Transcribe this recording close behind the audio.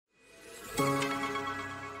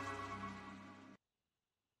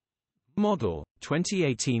Model: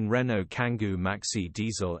 2018 Renault Kangoo Maxi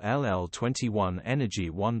Diesel LL21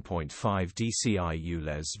 Energy 1.5 dCi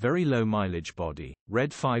ULEZ. Very low mileage body,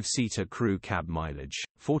 red 5-seater crew cab mileage,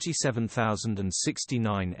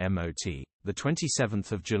 47,069 MOT. The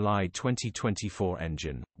 27th of July 2024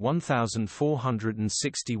 engine,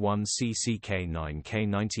 1,461 cc K9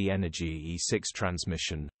 K90 Energy E6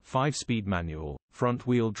 transmission, 5-speed manual,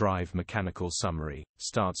 front-wheel drive. Mechanical summary: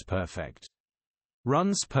 starts perfect.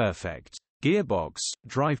 Runs perfect. Gearbox,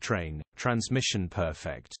 drivetrain, transmission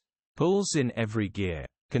perfect. Pulls in every gear.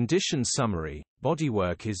 Condition summary: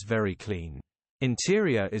 bodywork is very clean.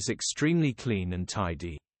 Interior is extremely clean and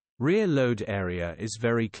tidy. Rear load area is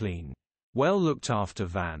very clean. Well looked after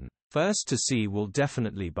van. First to see will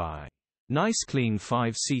definitely buy. Nice clean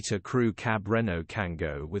 5-seater crew cab Renault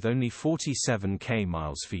Kangoo with only 47k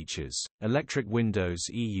miles. Features: electric windows,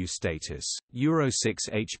 EU status, Euro 6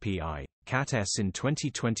 HPI, Cat S in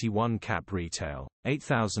 2021. Cap retail,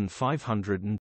 8,500.